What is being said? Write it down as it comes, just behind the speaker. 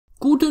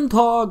Guten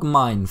Tag,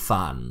 mein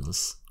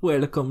fans.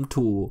 Welcome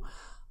to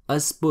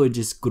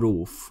Asperger's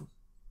Grove,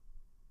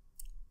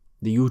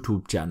 the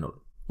YouTube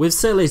channel. With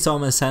silly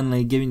Thomas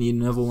Henley giving you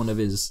another one of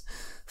his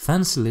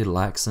fancy little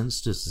accents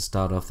just to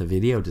start off the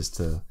video, just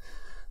to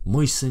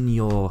moisten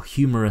your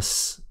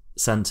humorous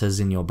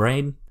centers in your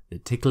brain, the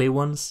tickly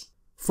ones.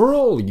 For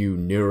all you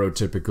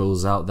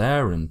neurotypicals out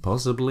there, and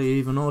possibly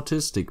even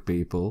autistic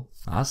people,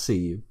 I see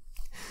you.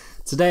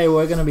 Today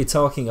we're going to be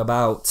talking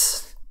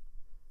about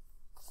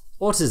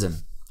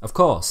autism, of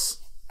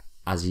course,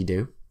 as you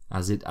do,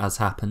 as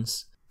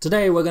happens.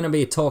 Today we're going to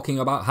be talking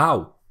about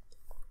how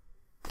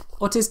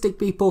autistic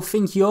people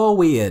think you're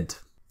weird.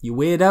 You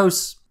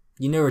weirdos,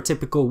 you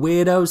neurotypical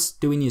weirdos,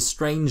 doing your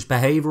strange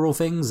behavioural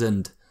things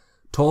and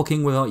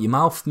talking without your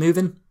mouth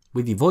moving,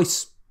 with your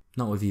voice,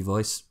 not with your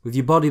voice, with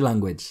your body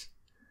language,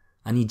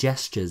 and your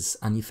gestures,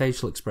 and your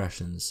facial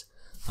expressions,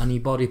 and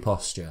your body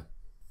posture.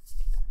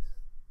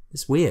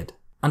 It's weird.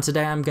 And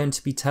today I'm going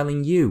to be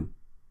telling you,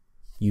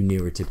 you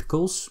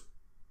neurotypicals,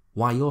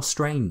 why you're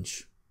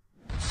strange.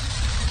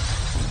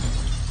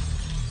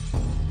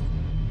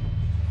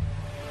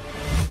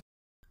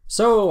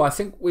 So I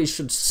think we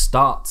should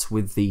start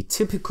with the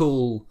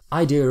typical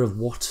idea of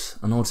what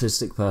an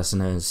autistic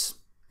person is.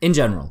 In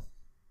general.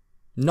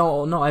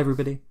 Not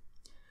everybody.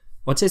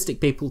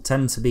 Autistic people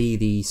tend to be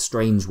the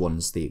strange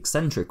ones, the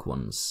eccentric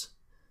ones,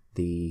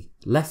 the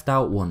left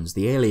out ones,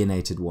 the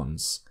alienated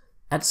ones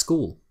at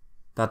school.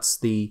 That's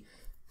the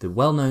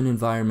well-known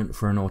environment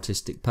for an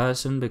autistic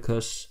person,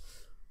 because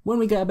when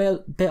we get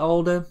a bit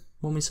older,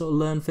 when we sort of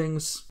learn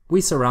things,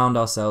 we surround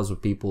ourselves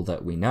with people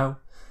that we know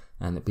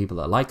and the people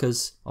that like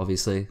us.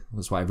 Obviously,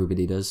 that's what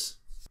everybody does.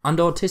 And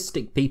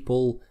autistic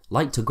people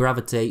like to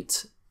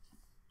gravitate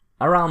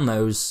around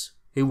those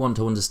who want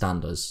to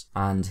understand us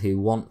and who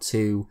want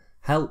to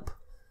help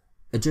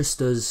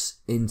adjust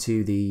us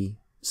into the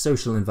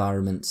social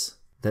environment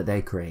that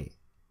they create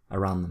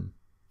around them,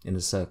 in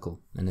a circle,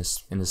 in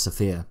a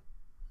sphere.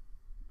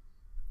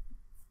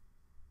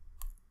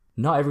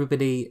 Not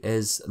everybody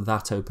is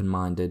that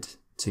open-minded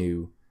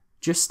to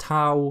just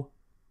how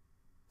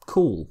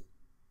cool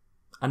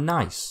and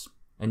nice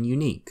and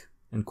unique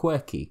and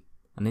quirky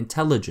and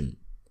intelligent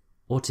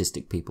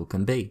autistic people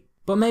can be.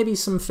 But maybe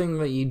something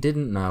that you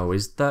didn't know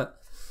is that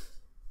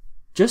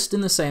just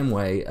in the same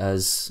way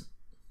as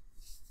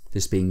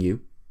this being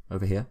you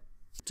over here,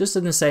 just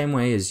in the same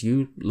way as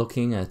you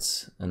looking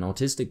at an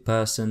autistic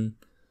person,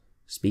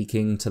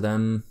 speaking to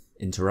them,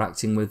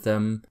 interacting with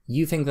them,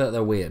 you think that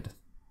they're weird.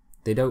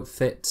 They don't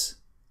fit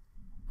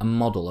a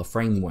model, a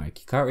framework.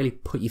 You can't really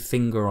put your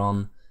finger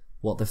on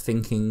what they're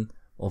thinking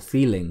or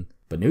feeling.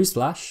 But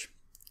newsflash,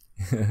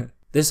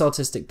 this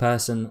autistic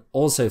person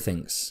also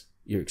thinks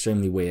you're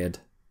extremely weird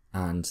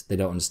and they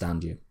don't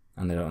understand you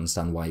and they don't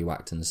understand why you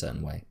act in a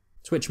certain way.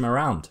 Switch them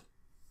around.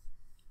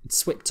 It's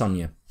swiped on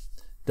you.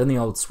 Done the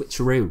old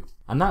switcheroo.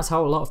 And that's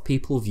how a lot of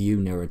people view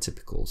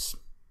neurotypicals.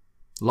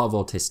 A lot of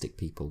autistic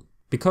people.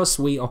 Because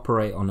we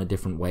operate on a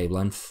different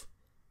wavelength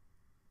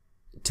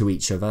to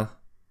each other,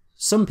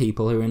 some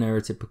people who are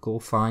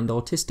neurotypical find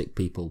autistic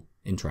people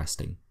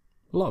interesting.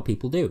 A lot of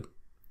people do.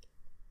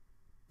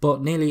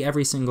 But nearly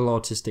every single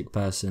autistic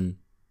person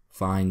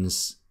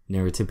finds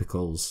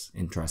neurotypicals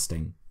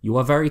interesting. You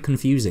are very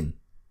confusing.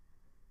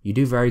 You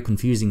do very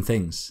confusing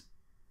things.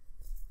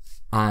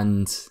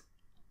 And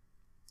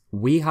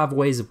we have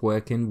ways of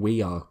working.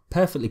 We are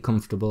perfectly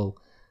comfortable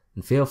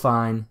and feel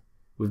fine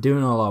with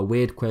doing all our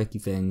weird, quirky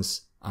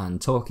things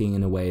and talking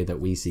in a way that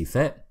we see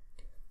fit,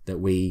 that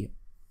we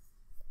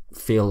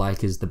feel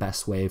like is the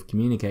best way of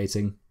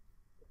communicating.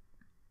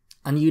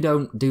 And you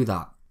don't do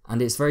that.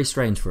 And it's very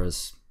strange for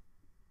us.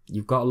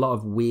 You've got a lot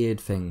of weird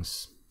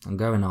things. I'm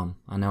going on.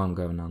 I know I'm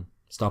going on.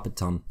 Stop it,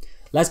 Tom.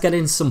 Let's get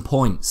into some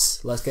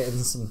points.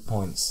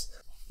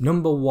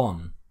 Number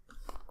one.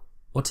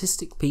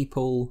 Autistic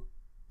people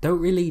don't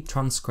really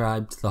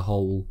transcribe to the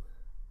whole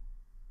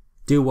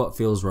do what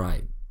feels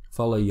right.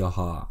 Follow your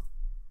heart.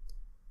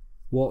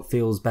 What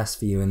feels best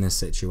for you in this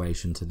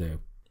situation to do.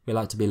 We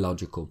like to be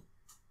logical.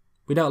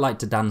 We don't like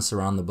to dance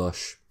around the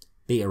bush,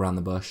 beat around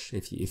the bush,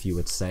 if you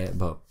would say it,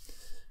 but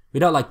we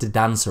don't like to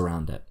dance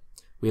around it.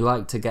 We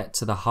like to get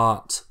to the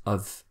heart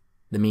of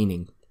the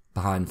meaning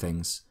behind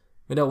things.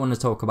 We don't want to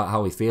talk about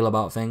how we feel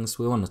about things.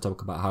 We want to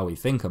talk about how we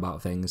think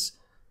about things,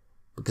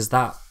 because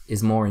that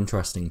is more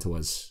interesting to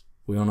us.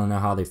 We want to know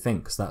how they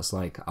think, because that's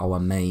like our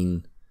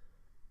main...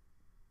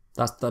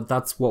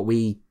 That's what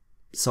we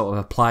sort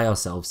of apply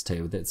ourselves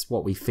to. That's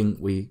what we think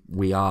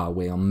we are.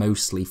 We are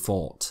mostly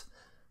thought.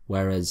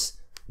 Whereas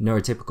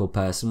neurotypical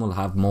person will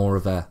have more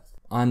of a,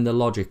 I'm the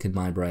logic in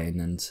my brain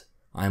and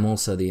I'm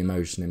also the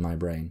emotion in my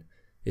brain.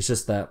 It's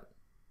just that,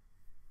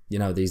 you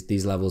know,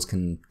 these levels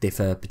can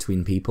differ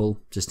between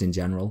people, just in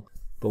general.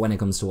 But when it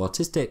comes to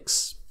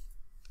autistics,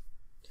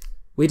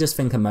 we just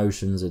think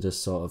emotions are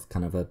just sort of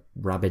kind of a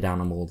rabid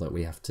animal that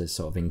we have to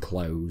sort of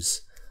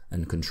enclose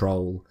and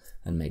control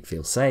and make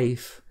feel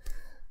safe.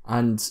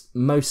 And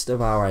most of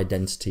our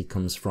identity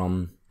comes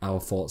from our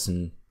thoughts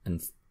and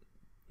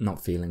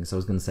not feelings. I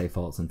was going to say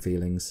thoughts and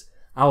feelings.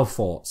 Our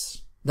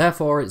thoughts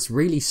Therefore, it's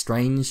really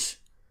strange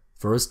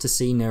for us to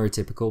see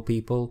neurotypical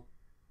people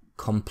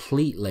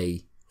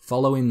completely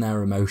following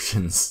their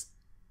emotions,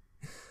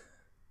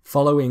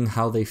 following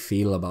how they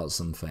feel about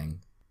something.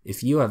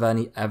 If you have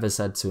ever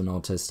said to an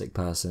autistic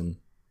person,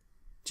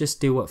 just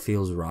do what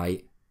feels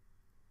right,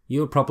 you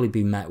would probably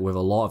be met with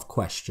a lot of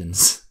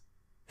questions.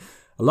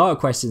 A lot of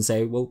questions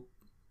say, well,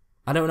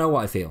 I don't know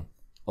what I feel.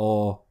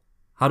 Or,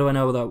 how do I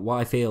know that what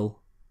I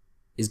feel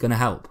is going to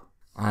help?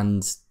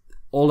 And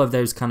all of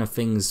those kind of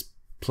things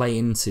play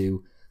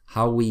into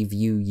how we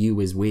view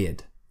you as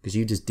weird. Because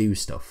you just do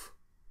stuff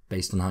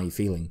based on how you're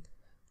feeling.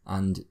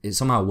 And it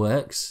somehow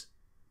works.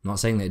 I'm not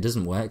saying that it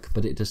doesn't work,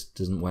 but it just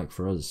doesn't work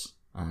for us.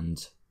 And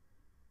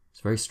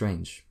it's very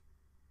strange.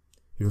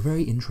 You're a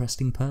very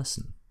interesting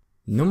person.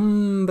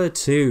 Number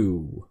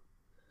 2.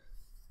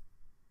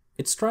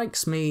 It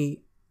strikes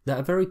me that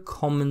a very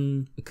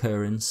common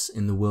occurrence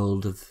in the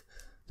world of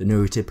the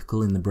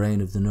neurotypical, in the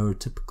brain of the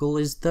neurotypical,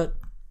 is that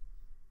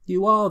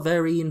you are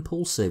very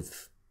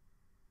impulsive.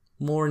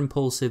 More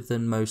impulsive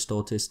than most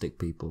autistic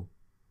people.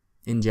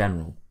 In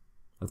general,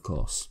 of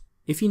course.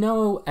 If you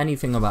know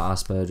anything about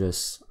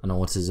Asperger's and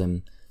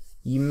autism,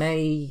 you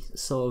may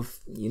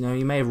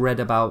you may have read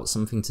about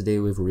something to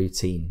do with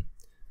routine.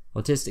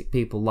 Autistic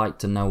people like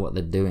to know what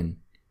they're doing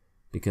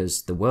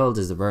because the world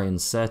is a very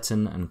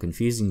uncertain and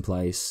confusing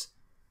place,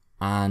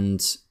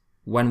 and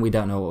when we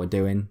don't know what we're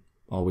doing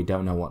or we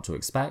don't know what to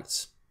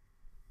expect,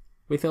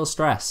 we feel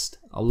stressed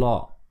a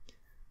lot.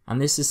 And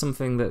this is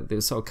something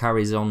that sort of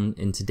carries on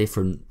into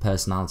different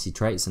personality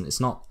traits, and it's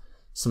not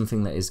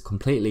something that is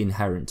completely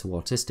inherent to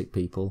autistic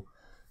people,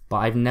 but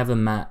I've never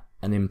met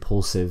an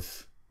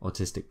impulsive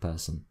autistic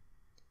person.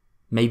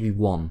 Maybe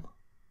one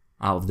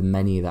out of the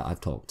many that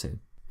I've talked to.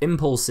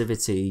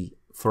 Impulsivity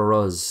for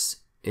us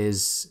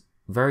is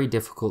very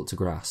difficult to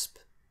grasp.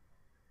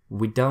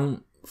 We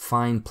don't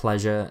find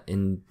pleasure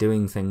in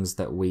doing things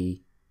that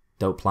we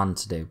don't plan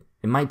to do.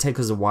 It might take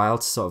us a while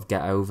to sort of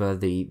get over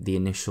the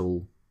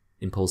initial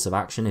impulsive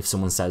action. If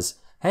someone says,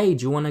 hey,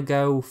 do you want to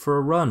go for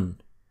a run?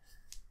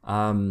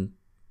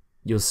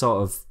 You'll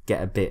sort of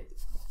get a bit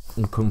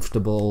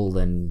uncomfortable,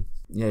 and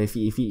if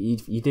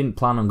you didn't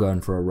plan on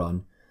going for a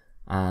run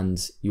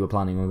and you were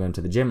planning on going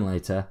to the gym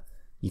later,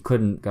 you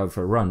couldn't go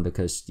for a run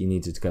because you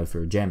needed to go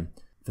for the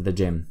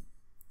gym.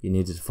 You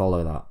needed to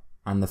follow that.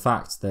 And the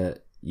fact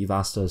that you've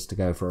asked us to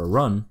go for a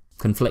run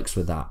conflicts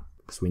with that,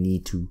 because we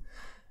need to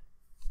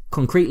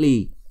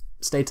concretely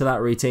stay to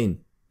that routine.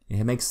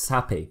 It makes us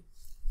happy.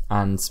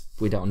 And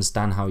we don't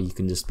understand how you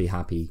can just be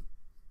happy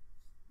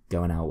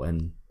going out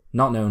and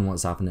not knowing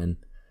what's happening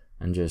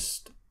and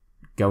just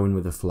going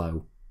with the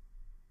flow.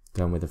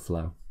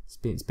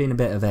 It's been a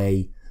bit of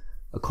a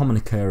common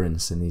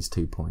occurrence in these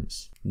 2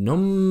 points.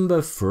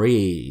 Number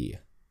 3.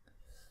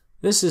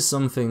 This is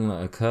something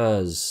that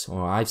occurs,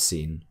 or I've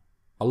seen,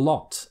 a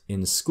lot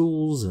in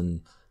schools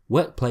and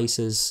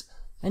workplaces,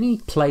 any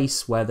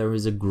place where there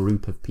is a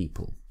group of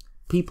people.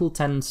 People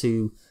tend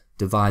to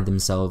divide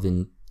themselves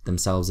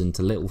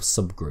into little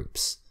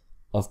subgroups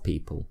of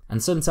people.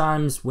 And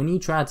sometimes when you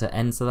try to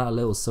enter that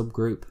little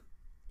subgroup,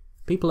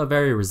 people are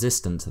very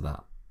resistant to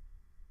that.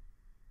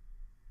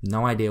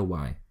 No idea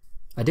why.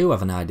 I do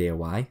have an idea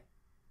why,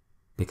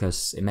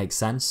 because it makes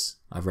sense.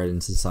 I've read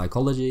into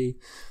psychology,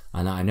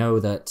 and I know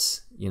that,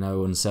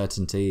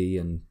 uncertainty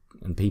and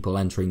people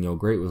entering your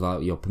group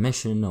without your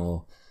permission,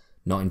 or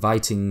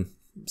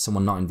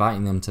someone not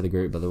inviting them to the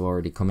group, but they've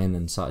already come in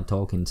and started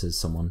talking to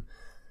someone,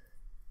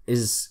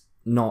 is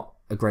not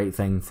a great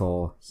thing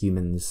for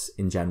humans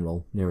in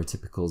general,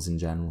 neurotypicals in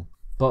general.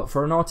 But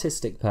for an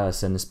autistic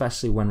person,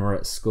 especially when we're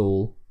at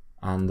school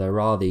and there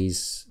are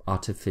these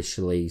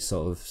artificially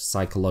sort of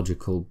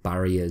psychological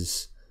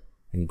barriers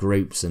and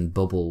groups and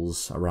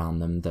bubbles around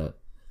them that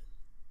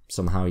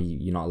somehow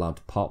you're not allowed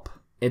to pop,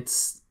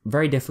 it's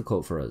very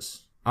difficult for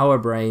us. Our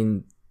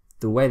brain,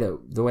 the way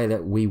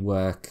that we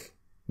work,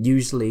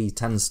 usually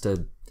tends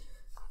to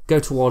go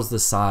towards the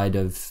side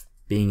of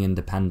being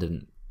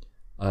independent,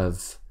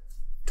 of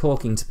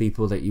talking to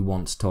people that you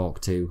want to talk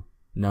to,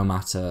 no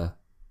matter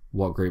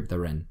what group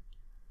they're in.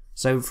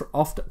 So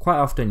quite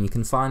often you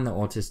can find that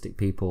autistic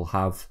people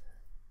have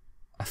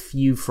a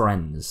few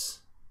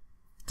friends.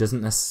 It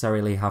doesn't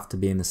necessarily have to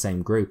be in the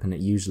same group, and it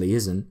usually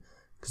isn't,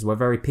 because we're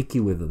very picky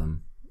with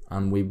them,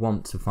 and we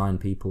want to find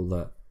people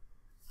that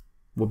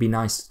will be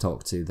nice to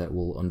talk to, that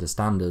will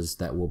understand us,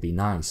 that will be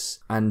nice.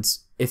 And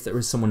if there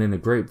is someone in a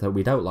group that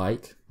we don't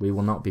like, we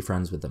will not be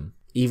friends with them,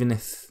 even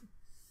if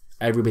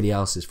everybody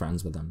else is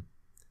friends with them.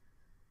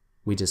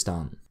 We just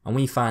aren't. And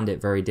we find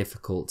it very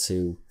difficult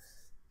to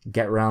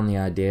get around the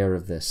idea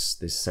of this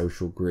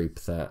social group,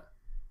 that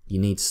you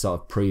need to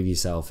sort of prove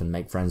yourself and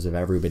make friends with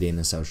everybody in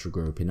the social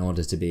group in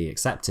order to be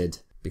accepted,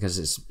 because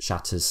it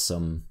shatters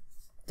some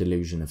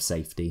delusion of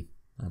safety.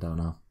 I don't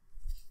know.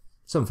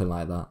 Something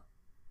like that.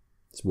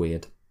 It's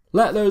weird.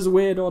 Let those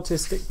weird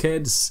autistic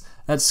kids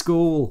at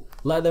school,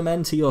 let them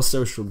enter your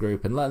social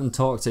group and let them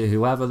talk to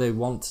whoever they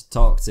want to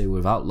talk to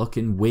without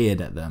looking weird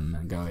at them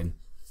and going,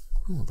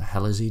 what the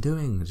hell is he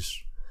doing?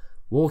 Just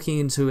walking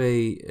into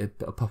a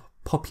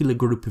popular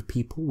group of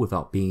people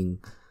without being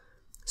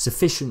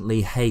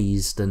sufficiently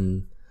hazed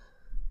and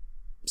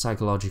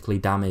psychologically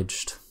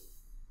damaged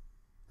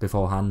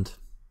beforehand.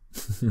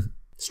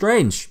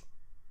 Strange.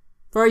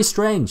 Very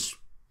strange.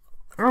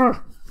 Ugh.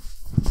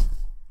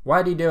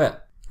 Why do you do it?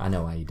 I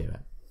know why you do it.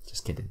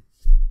 Just kidding.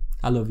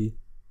 I love you.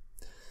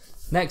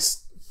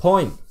 Next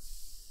point.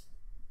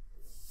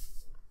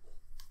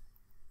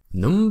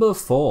 Number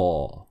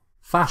 4.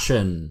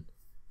 Fashion.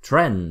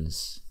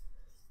 Trends.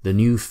 The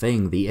new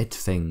thing, the it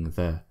thing,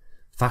 the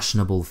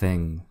fashionable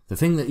thing, the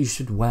thing that you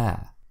should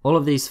wear. All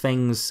of these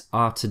things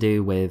are to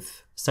do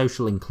with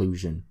social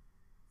inclusion.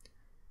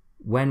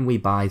 When we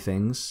buy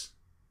things,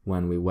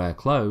 when we wear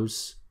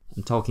clothes,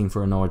 I'm talking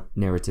for a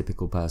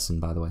neurotypical person,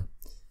 by the way,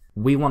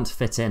 we want to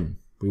fit in.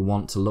 We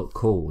want to look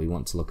cool. We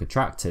want to look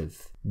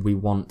attractive. We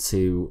want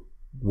to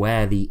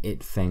wear the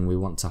it thing. We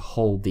want to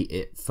hold the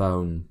it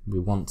phone. We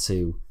want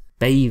to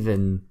bathe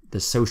in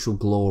the social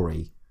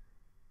glory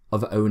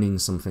of owning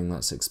something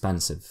that's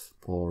expensive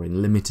or in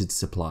limited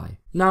supply.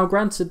 Now,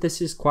 granted, this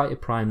is quite a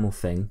primal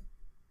thing.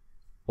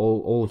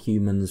 All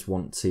humans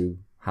want to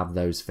have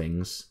those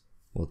things,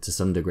 or to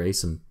some degree.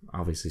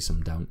 Obviously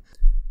some don't.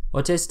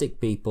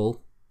 Autistic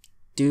people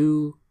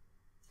do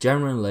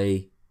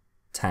generally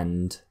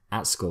tend,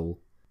 at school,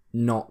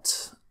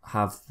 not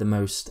have the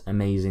most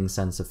amazing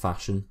sense of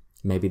fashion.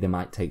 Maybe they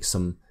might take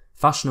some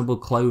fashionable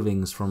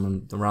clothings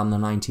from around the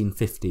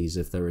 1950s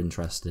if they're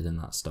interested in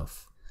that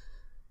stuff.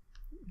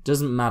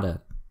 Doesn't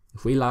matter.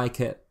 If we like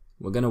it,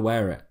 we're going to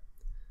wear it.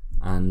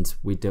 And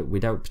we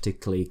don't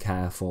particularly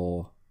care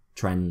for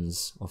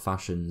trends or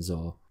fashions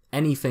or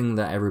anything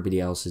that everybody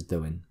else is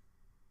doing.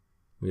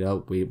 We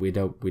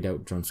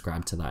don't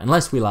subscribe to that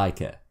unless we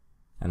like it,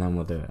 and then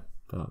we'll do it.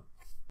 But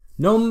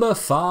number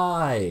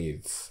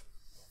 5.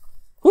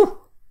 Whew.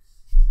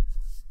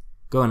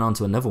 Going on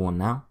to another one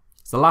now.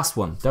 It's the last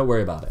one. Don't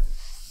worry about it.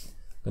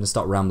 I'm going to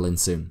stop rambling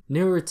soon.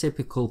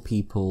 Neurotypical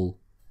people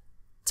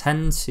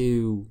tend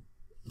to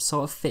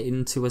sort of fit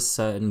into a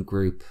certain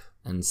group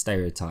and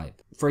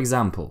stereotype. For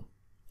example,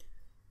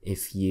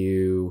 if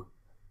you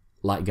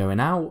like going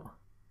out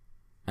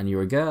and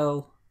you're a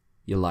girl,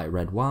 you like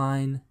red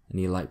wine and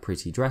you like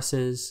pretty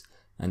dresses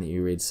and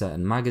you read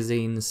certain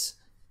magazines,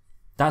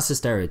 that's a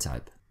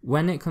stereotype.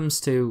 When it comes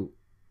to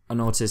an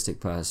autistic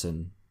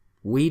person,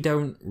 we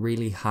don't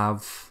really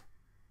have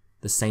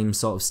the same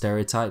sort of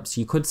stereotypes.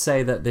 You could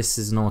say that this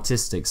is an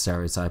autistic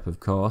stereotype, of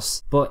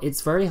course, but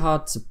it's very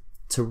hard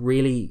to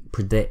really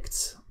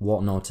predict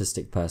what an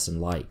autistic person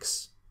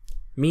likes.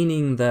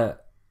 Meaning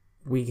that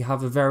we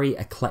have a very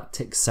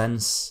eclectic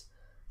sense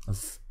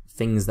of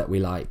things that we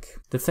like.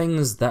 The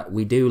things that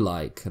we do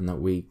like and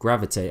that we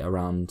gravitate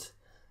around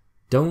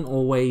don't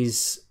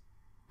always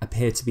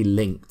appear to be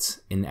linked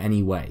in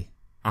any way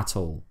at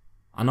all.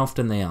 And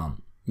often they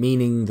aren't.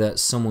 Meaning that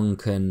someone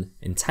can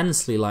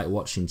intensely like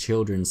watching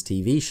children's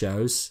TV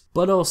shows,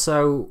 but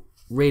also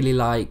really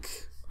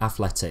like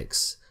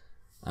athletics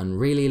and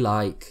really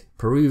like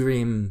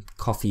Peruvian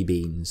coffee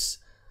beans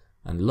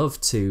and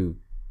love to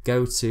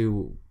go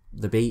to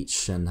the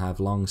beach and have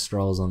long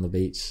strolls on the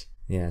beach.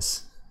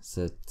 Yes,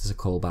 it's a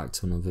callback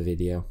to another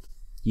video.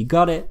 You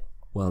got it?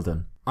 Well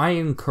done. I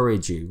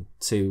encourage you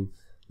to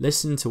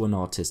listen to an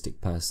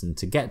autistic person,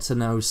 to get to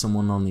know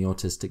someone on the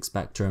autistic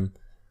spectrum.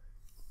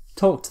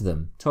 Talk to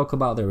them. Talk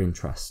about their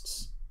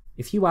interests.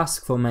 If you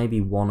ask for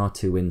maybe 1 or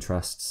 2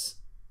 interests,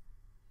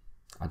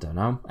 I don't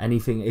know,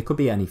 anything, it could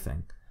be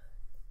anything,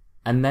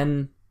 and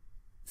then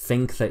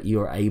think that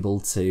you're able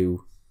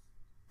to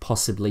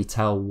possibly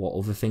tell what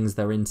other things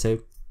they're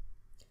into,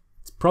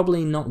 it's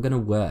probably not going to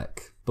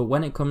work. But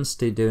when it comes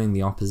to doing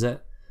the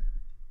opposite,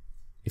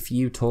 if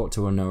you talk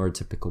to a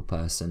neurotypical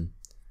person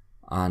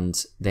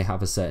and they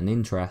have a certain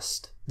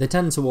interest, they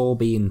tend to all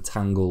be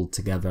entangled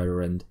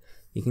together, and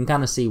you can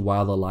kind of see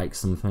why they like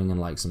something and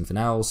like something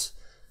else,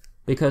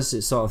 because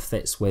it sort of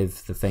fits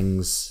with the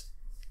things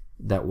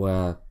that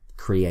were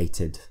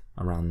created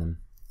around them.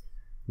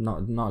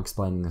 Not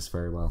explaining this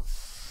very well.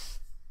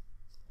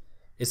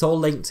 It's all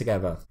linked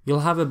together. You'll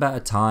have a better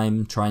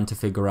time trying to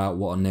figure out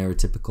what a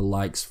neurotypical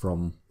likes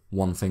from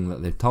one thing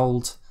that they've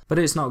told, but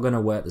it's not going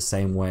to work the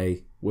same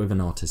way with an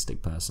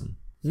autistic person.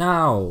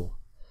 Now,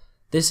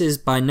 this is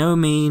by no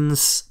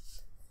means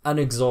an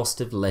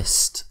exhaustive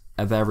list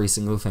of every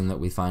single thing that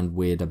we find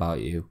weird about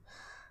you.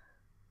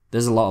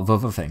 There's a lot of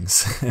other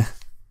things.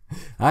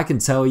 I can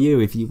tell you,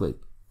 if you would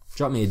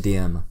drop me a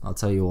DM, I'll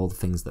tell you all the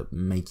things that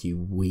make you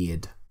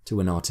weird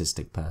to an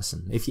autistic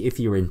person. If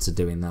you're into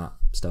doing that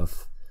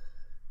stuff,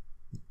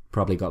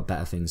 probably got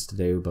better things to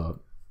do, but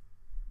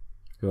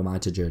who am I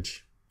to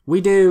judge?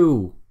 We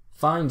do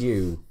find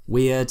you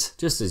weird,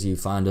 just as you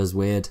find us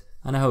weird,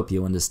 and I hope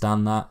you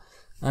understand that.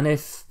 And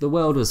if the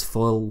world was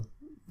full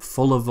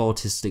of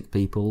autistic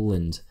people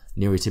and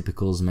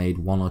neurotypicals made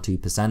 1 or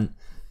 2%,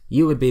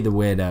 you would be the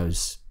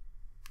weirdos.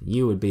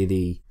 You would be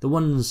the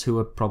ones who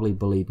are probably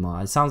bullied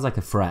more. It sounds like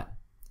a threat.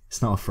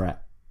 It's not a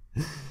threat.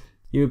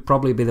 You would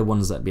probably be the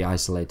ones that be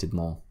isolated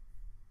more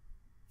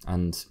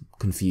and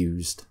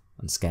confused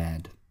and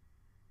scared.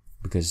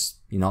 because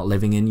you're not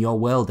living in your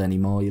world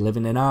anymore, you're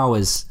living in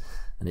ours,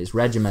 and it's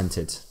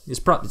regimented.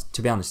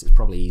 To be honest, it's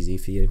probably easy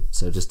for you,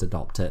 so just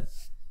adopt it.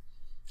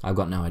 I've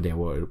got no idea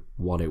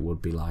what it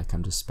would be like,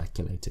 I'm just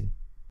speculating.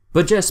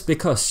 But just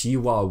because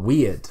you are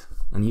weird,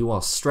 and you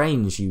are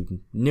strange,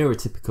 you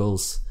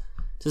neurotypicals,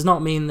 does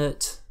not mean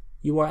that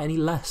you are any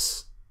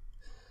less.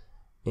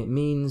 It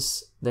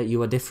means that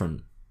you are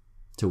different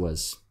to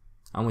us,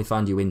 and we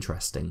find you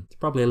interesting. It's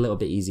probably a little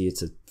bit easier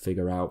to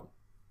figure out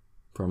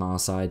from our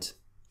side.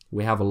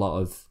 We have a lot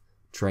of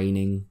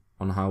training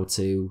on how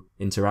to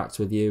interact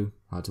with you,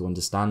 how to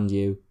understand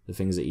you, the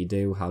things that you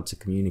do, how to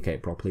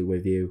communicate properly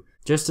with you.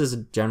 Just as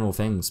a general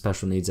thing,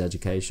 special needs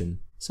education.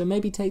 So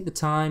maybe take the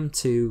time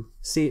to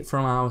see it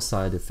from our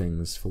side of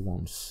things for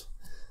once.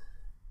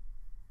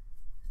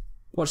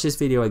 Watch this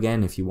video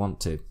again if you want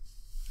to.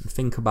 And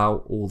think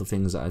about all the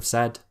things that I've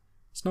said.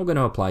 It's not going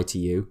to apply to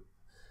you.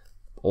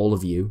 All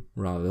of you,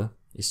 rather.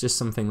 It's just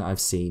something that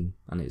I've seen.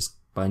 And it's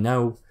by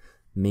no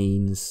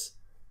means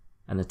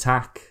an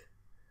attack.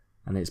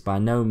 And it's by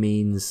no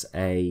means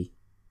a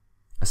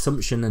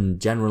assumption and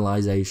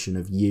generalization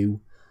of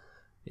you.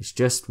 It's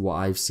just what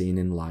I've seen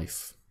in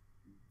life.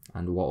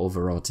 And what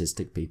other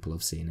autistic people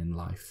have seen in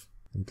life.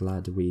 I'm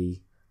glad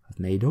we have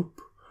made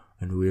up.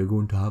 And we are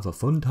going to have a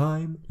fun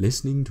time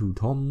listening to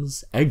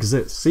Tom's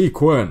exit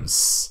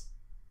sequence.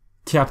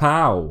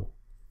 Kapow!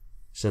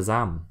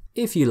 Shazam.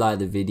 If you like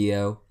the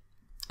video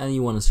and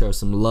you want to show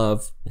some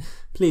love,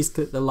 please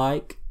click the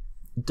like.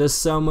 It does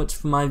so much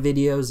for my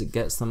videos. It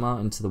gets them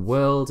out into the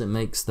world. It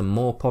makes them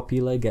more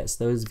popular, gets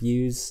those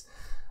views.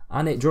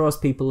 And it draws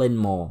people in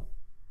more.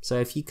 So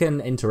if you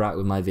can interact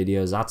with my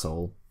videos at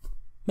all,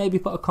 maybe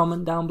put a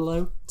comment down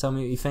below. Tell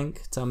me what you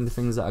think. Tell me the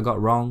things that I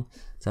got wrong.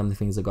 Tell me the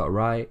things I got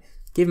right.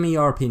 Give me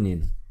your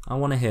opinion. I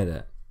want to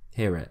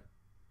hear it.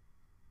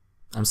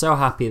 I'm so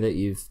happy that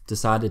you've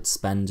decided to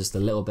spend just a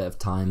little bit of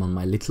time on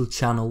my little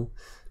channel,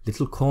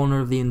 little corner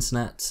of the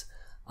internet,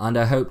 and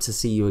I hope to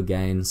see you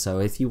again. So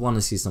if you want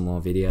to see some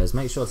more videos,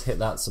 make sure to hit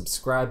that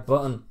subscribe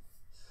button.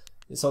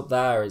 It's up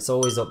there. It's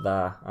always up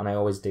there, and I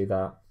always do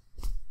that.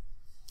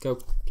 Go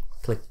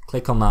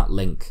click on that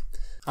link.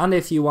 And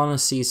if you want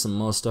to see some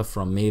more stuff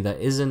from me that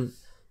isn't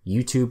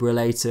YouTube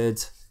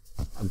related,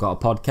 I've got a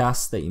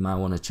podcast that you might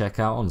want to check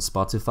out on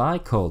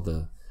Spotify called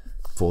the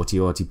THOUGHTY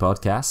AUTI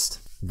Podcast.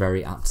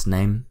 Very apt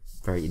name,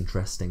 very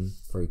interesting,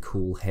 very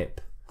cool, hip,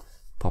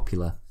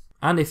 popular.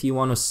 And if you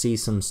want to see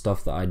some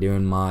stuff that I do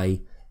in my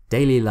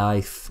daily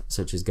life,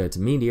 such as go to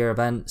media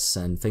events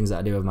and things that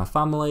I do with my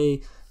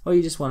family, or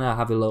you just want to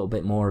have a little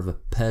bit more of a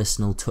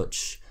personal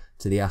touch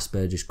to the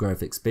Asperger's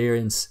growth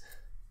experience,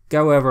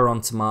 go over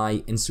onto my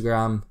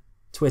Instagram,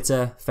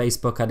 Twitter,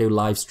 Facebook. I do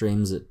live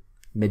streams at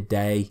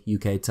midday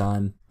UK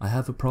time. I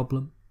have a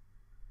problem.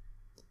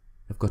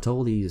 I've got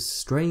all these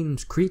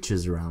strange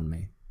creatures around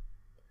me.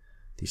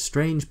 These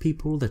strange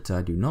people that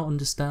I do not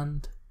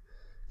understand.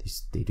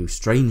 They do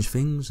strange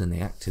things and they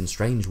act in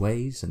strange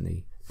ways and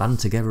they band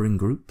together in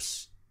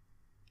groups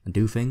and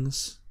do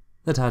things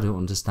that I don't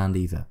understand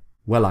either.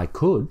 Well, I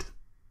could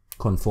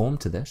conform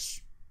to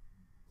this,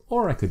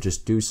 or I could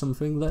just do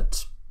something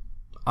that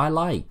I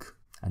like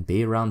and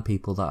be around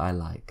people that I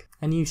like.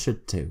 And you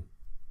should too.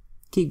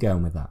 Keep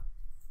going with that.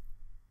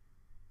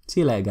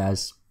 See you later,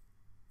 guys.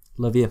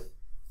 Love you.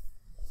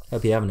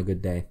 Hope you're having a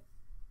good day.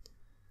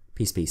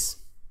 Peace, peace.